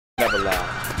la.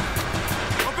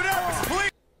 Open up,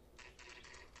 please.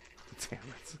 Damn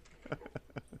it.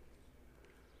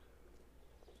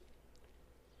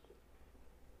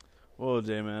 Whoa,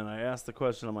 J-Man, I asked the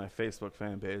question on my Facebook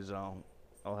fan page. I'll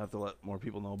have to let more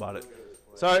people know about it.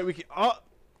 Sorry, we can. Oh,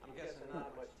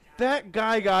 that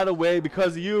guy got away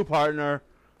because of you, partner.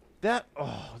 That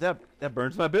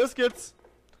burns my biscuits.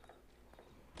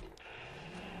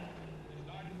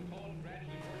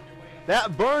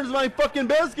 That burns my fucking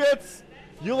biscuits.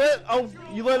 You let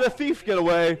a thief get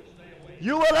away.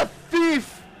 You let a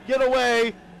thief get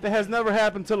away. That has never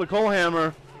happened to the coal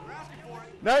hammer.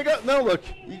 Now you got look.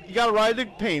 You got to ride the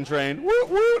pain train. Woo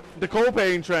woo. The coal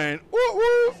pain train. Woo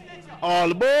woo.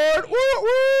 All aboard. Woo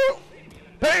woo.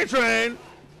 Pain train.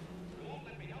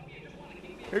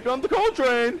 Here comes the coal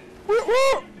train. Woo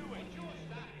woo.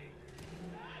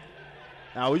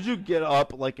 Now would you get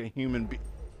up like a human being?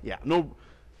 Yeah. No.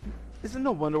 Isn't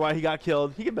no wonder why he got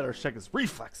killed. He could better check his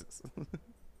reflexes.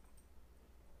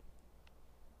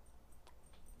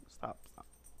 Stop.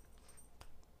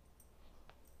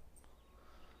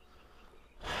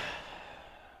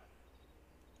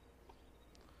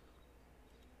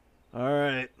 All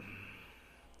right.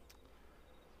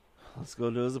 Let's go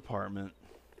to his apartment.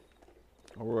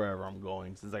 Or wherever I'm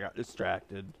going since I got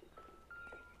distracted.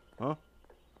 Huh?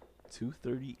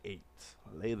 238.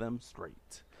 Lay them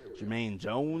straight. Jermaine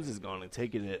Jones is going to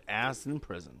take it at ass in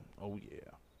prison. Oh, yeah.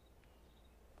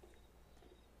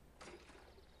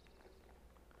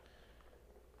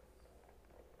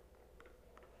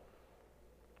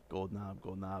 Gold knob,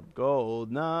 gold knob,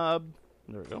 gold knob.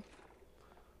 There we go.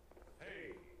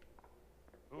 Hey,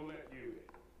 who let you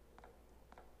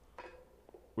in?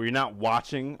 Were you not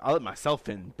watching? I'll let myself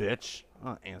in, bitch.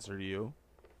 I'll answer to you.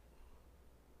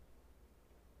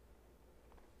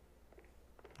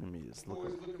 Let me just look.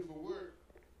 Always looking for work.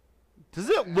 Does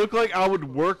it look like I would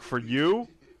work for you?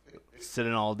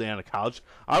 Sitting all day on a couch.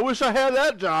 I wish I had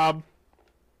that job.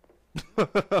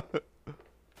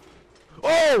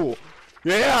 Oh!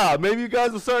 Yeah, maybe you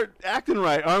guys will start acting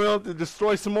right. I'm going to have to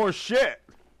destroy some more shit.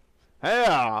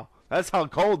 Yeah, that's how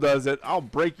Cole does it. I'll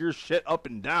break your shit up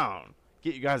and down.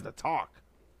 Get you guys to talk.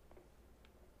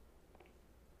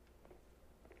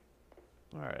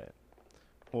 Alright.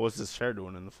 Well, what's this chair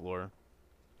doing in the floor?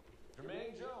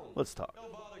 Jermaine Jones. Let's talk.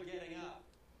 Don't bother getting up.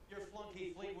 Your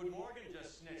flunky Fleetwood Morgan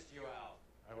just snitched you out.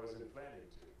 I wasn't planning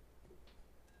to.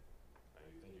 And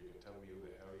you think you can tell me who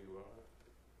the hell you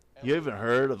are? You haven't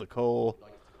heard of the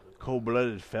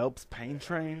cold-blooded Phelps pain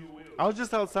train? I was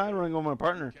just outside running with my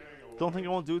partner. Don't think I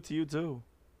won't do it to you too.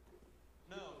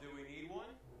 No, do we need one?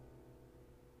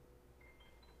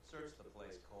 Search the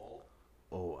place, Cole.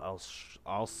 Oh,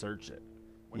 I'll search it.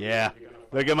 Yeah,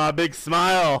 look at my big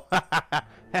smile.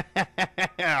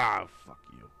 Ah, fuck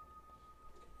you.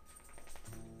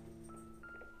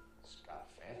 Scott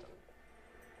Phantom.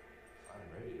 Fine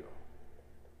radio.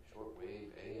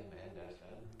 Shortwave AM and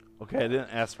FM. Okay, I didn't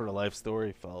ask for the life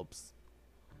story, Phelps.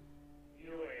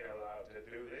 You ain't allowed to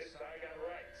do this. I got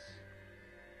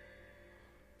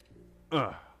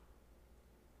rights.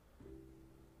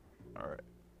 Alright.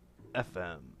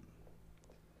 FM.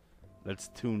 Let's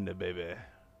tune the baby.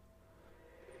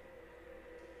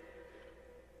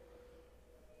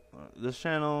 This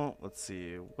channel, let's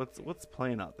see. What's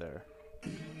playing out there?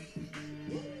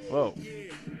 Whoa.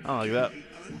 I don't like that.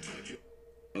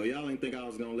 Oh, y'all didn't think I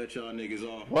was gonna let y'all niggas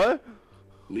off? What?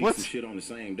 Leak What? some shit on the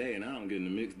same day and I don't get in the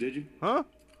mix, did you? Huh?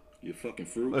 You fucking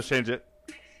fruit. Let's change it.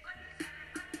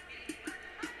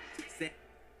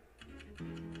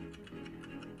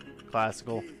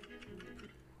 Classical.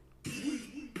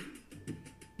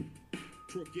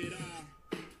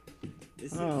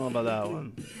 I don't know about that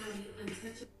one.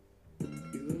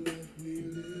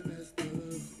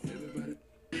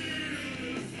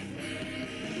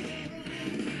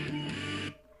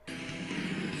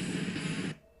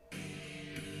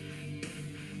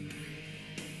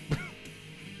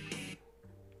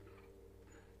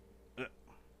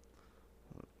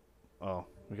 Oh,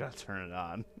 we gotta turn it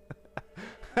on.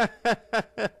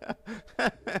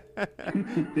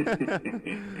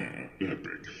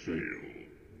 Epic fail.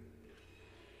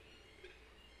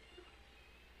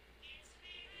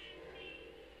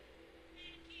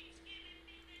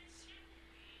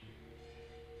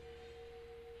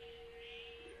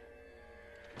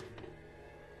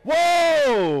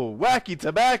 Whoa! Wacky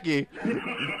tobacco.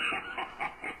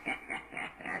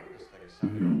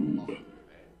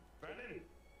 Brennan,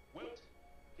 Wilt,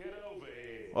 get over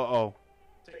here. Uh-oh.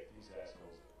 Take these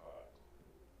assholes apart.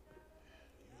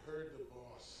 You heard the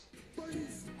boss.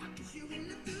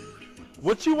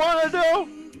 What you wanna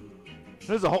do?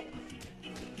 There's a whole...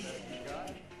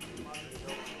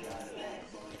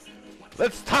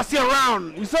 Let's toss you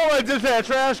around. You saw what I did to that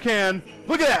trash can.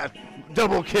 Look at that.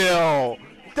 Double kill.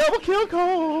 Double kill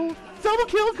Cole. Double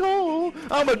kill Cole.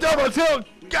 I'm a double kill.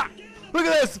 God. Look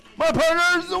at this. My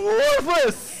partner's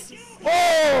worthless.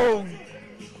 Oh.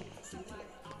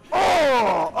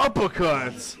 Oh.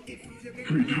 Uppercuts.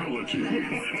 Fatality.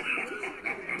 Nails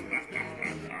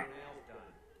done.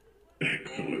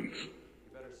 Excellent. You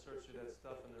better search through that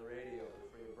stuff in the radio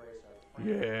before you brace our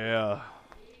friend. Yeah.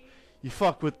 You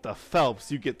fuck with the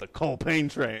Phelps, you get the Cole Pain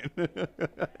train.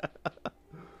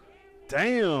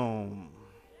 Damn.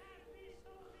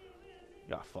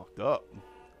 Got fucked up.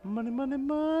 Money, money,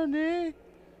 money.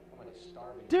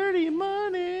 Dirty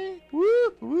money.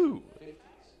 Woo, woo.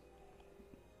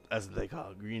 That's what they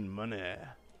call green money.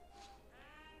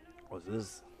 What's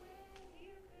this?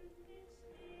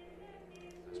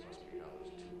 This must be how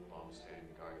those two bums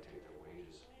standing guard take their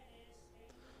wages.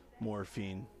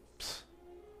 Morphine. Psst.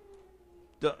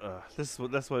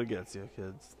 That's what it gets you,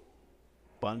 kids.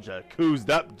 Bunch of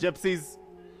coozed up gypsies.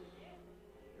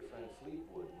 Your friend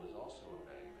Fleetwood was also a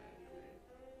bag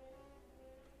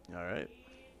man. All right.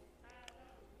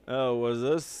 Oh, what is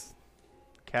this?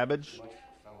 Cabbage? Much for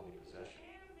felony possession.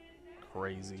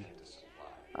 Crazy. Intent to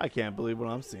supply. I can't believe what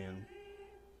I'm seeing.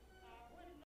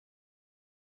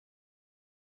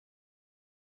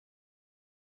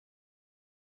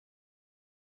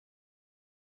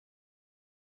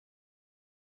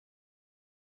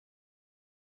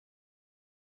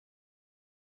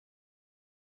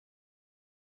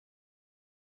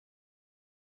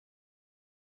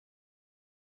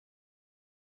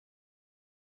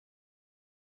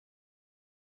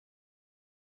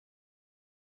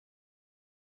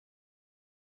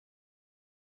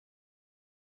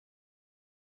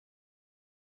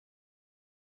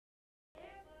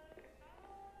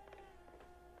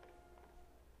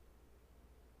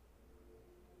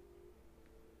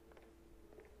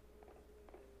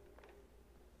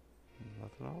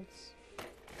 Nothing else?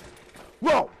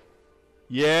 Whoa!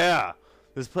 Yeah!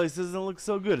 This place doesn't look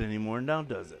so good anymore now,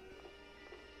 does it?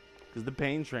 Because the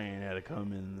pain train had to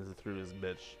come in through this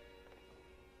bitch.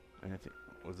 And I think,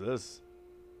 what's this?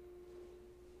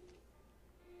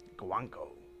 Guanco.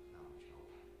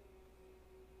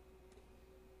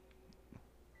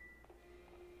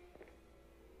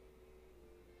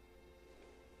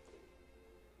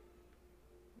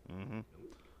 Mm-hmm.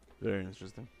 Very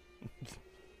interesting. Not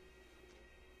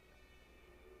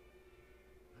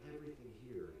everything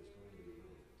here is going to be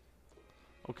ruined.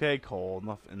 Okay, Cole,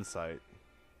 enough insight.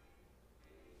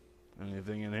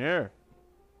 Anything in here?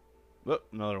 Oh,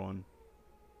 another one.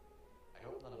 I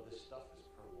hope none of this stuff is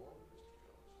purloined,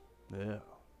 Mr. Jones.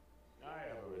 Yeah. I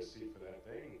have a receipt for that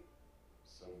thing.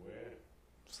 Somewhere.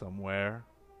 Somewhere.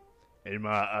 In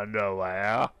my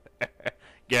underwear.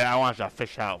 Yeah, I want you to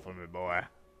fish out for me, boy.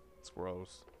 It's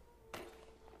gross.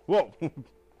 Whoa!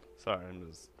 Sorry, I'm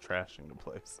just trashing the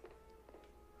place.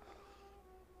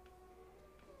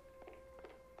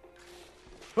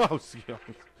 Oh,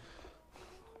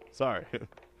 sorry.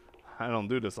 I don't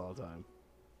do this all the time.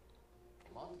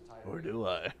 Or do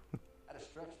I? At a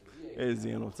stretch, the VA Hey,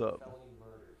 Zian, what's up? felony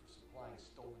murder for supplying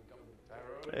stolen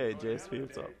government. Hey, JSP,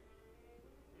 what's up?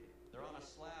 They're on a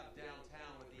slab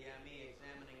downtown with the ME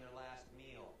examining their last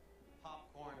meal.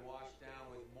 Popcorn washed down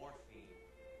with morphine.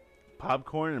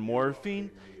 Popcorn and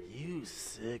morphine? You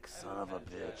sick son of a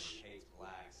bitch. Hates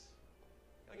blacks.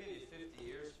 I'll give you 50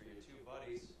 years for your two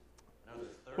buddies. Another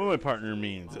 30. What my partner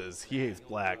means is he hates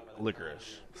black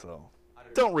licorice, so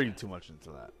don't read too much into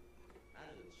that.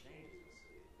 Imagine changes in the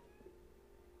city.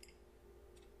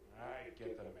 I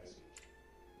get the message.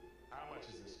 How much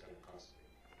is this going to cost me?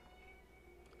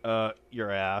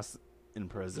 Your ass in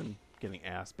prison, getting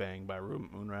ass banged by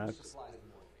moonrats. Supplies the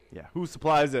morphine. Yeah, who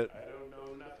supplies it? I don't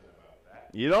know nothing about that.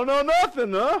 You don't know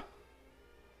nothing, huh?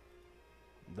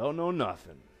 Don't know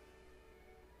nothing.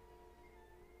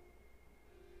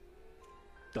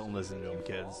 Don't listen to him,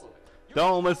 kids.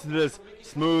 Don't listen to this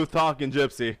smooth talking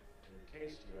gypsy. In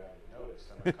case you haven't noticed,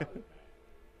 I'm a colored man.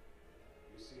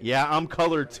 You see, Yeah, I'm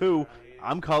colored too.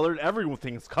 I'm colored.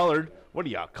 Everything's colored. What are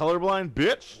you, colorblind,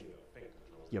 bitch?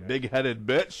 You big-headed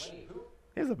bitch. He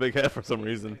has a big head for some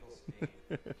reason.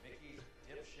 Mickey's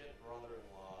dipshit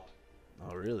brother-in-law.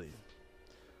 Oh, really?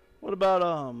 What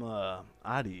about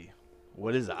Adi?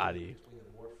 What is Adi?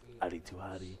 Adi to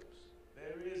Adi.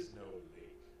 there is no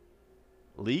leak.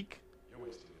 Leak? You're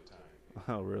wasting your time.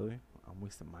 Oh, really? I'm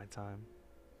wasting my time.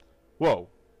 Whoa.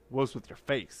 What's with your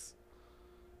face?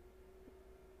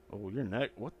 Oh, your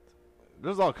neck. What?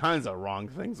 There's all kinds of wrong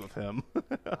things with him.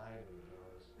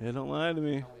 Hey, don't lie to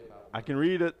me. I can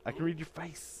read it. I can read your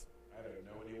face. I don't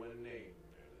know anyone named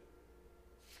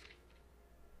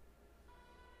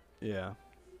Yeah.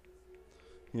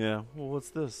 Yeah. Well, what's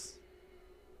this?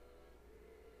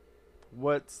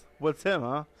 What's him,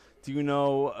 huh? Do you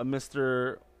know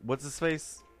Mr. What's his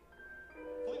face?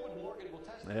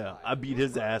 Yeah, I beat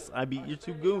his ass. I beat your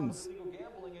two goons.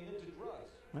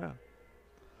 Yeah.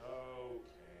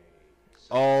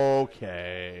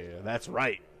 Okay, that's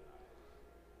right.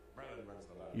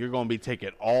 You're gonna be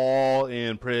taken all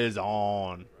in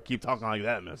prison. Keep talking like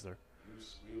that, mister.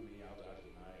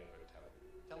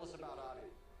 Tell us about Adi.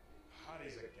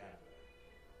 Adi's a gambler.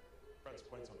 Friends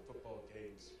points on football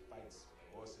games, fights,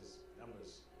 horses,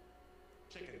 numbers,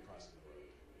 chicken crossing the road.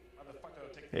 Motherfucker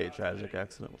will take Hey, tragic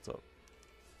accident. What's up?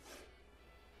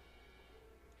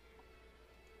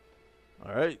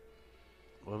 All right.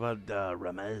 What about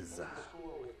Ramez? I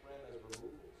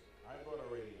bought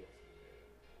a radio from there.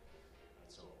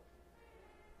 That's all.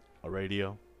 A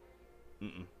radio?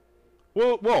 Mm-mm.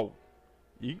 Whoa, whoa!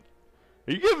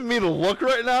 Are you giving me the look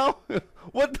right now?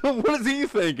 What is he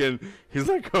thinking? He's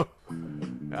like, oh,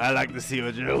 I like to see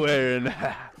what you're wearing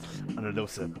under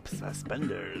those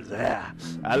suspenders.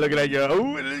 I looking at you.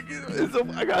 Oh,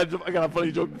 I got a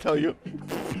funny joke to tell you.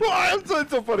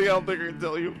 It's so funny. I don't think I can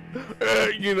tell you.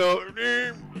 You know,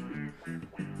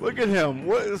 look at him.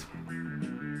 What is?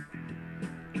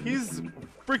 He's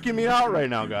freaking me out right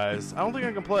now, guys. I don't think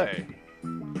I can play.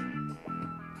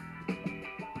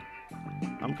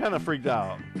 I'm kind of freaked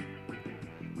out.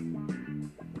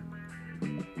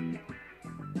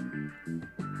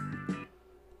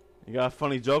 You got a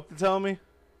funny joke to tell me?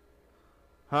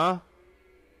 Huh?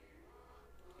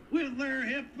 With their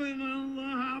hippin' and the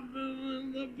hoppin'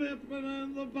 and the bippin'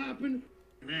 and the boppin'.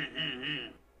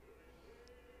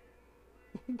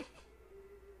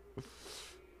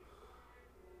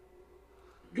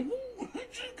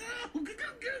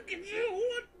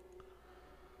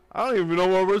 I don't even know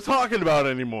what we're talking about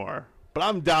anymore, but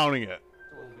I'm downing it.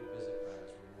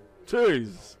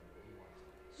 Jeez.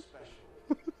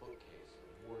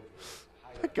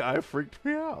 That guy freaked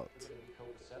me out. And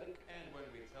when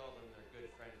we tell them their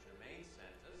good friend Jermaine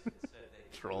sent us and said they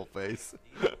Troll face.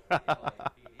 I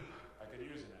could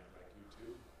use an act like you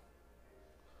two.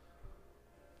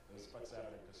 Those spots out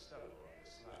in Costello on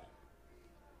the slide.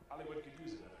 Hollywood could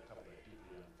use another couple of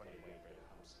deeply unfunny white bread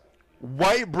humps like you.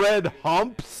 White bread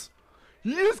humps?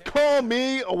 You just call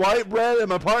me a white bread and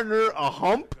my partner a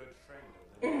hump? Good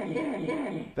friend of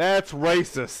the That's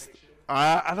racist.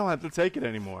 I don't have to take it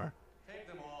anymore. take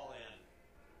them all in.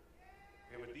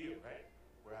 We have a deal, right?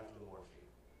 We're after the morphine.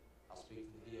 I'll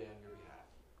speak to the DA on your behalf.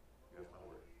 You have my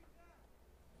word.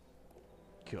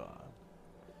 God.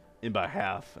 And by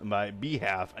half, and by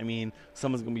half, I mean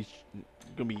someone's gonna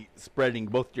be spreading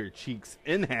both your cheeks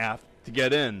in half to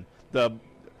get in the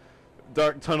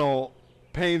dark tunnel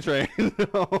pain train.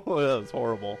 Oh, that was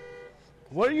horrible.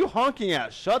 What are you honking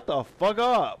at? Shut the fuck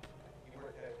up.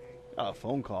 Got a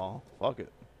phone call. Fuck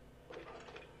it.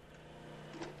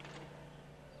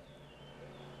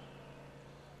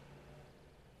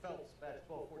 Phelps, badge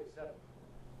 1247.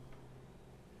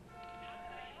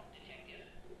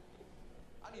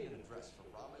 I need an address for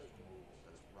Ramez Removals.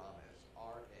 That's Ramez,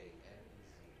 R-A-M-E-Z.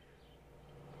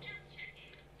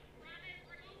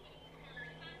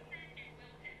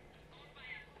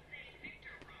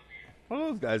 What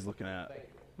are those guys looking at?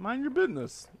 Mind your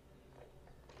business.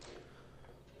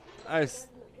 I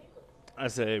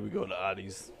say we go to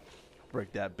Adi's.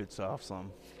 Break that bitch off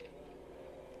some.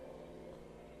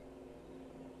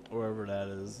 Wherever that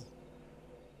is.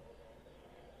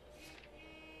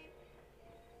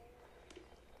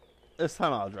 This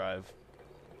time I'll drive.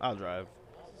 I'll drive.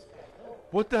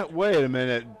 What that? Wait a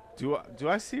minute. Do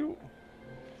I see? So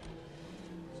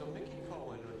Mickey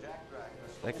Cohen or Jack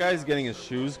Dragner. That guy's getting his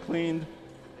shoes cleaned.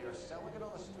 They are selling it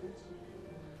on the streets.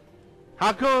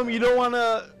 How come you don't want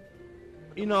to,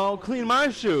 you know, clean my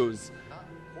shoes?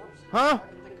 Huh?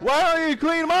 Why don't you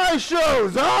clean my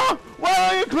shoes, huh? Why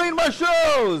don't you clean my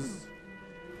shoes?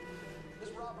 This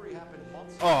robbery happened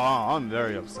months Oh, I'm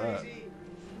very upset.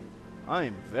 I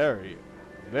am very,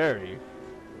 very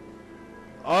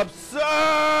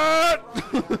upset.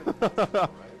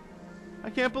 I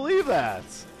can't believe that.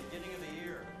 beginning of the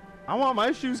year. I want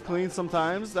my shoes cleaned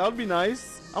sometimes. That would be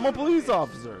nice. I'm a police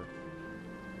officer.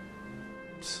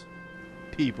 Psst.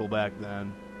 People back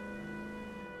then.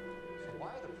 So why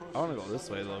are the proceeds I want to go this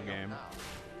way, little game. now?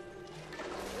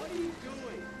 What are you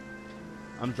doing?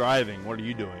 I'm driving. What are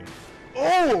you doing?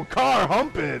 Oh, car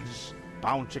humpage.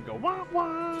 Bound chicka wah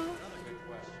wah. Another good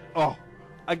question. Oh,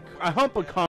 I hump a car.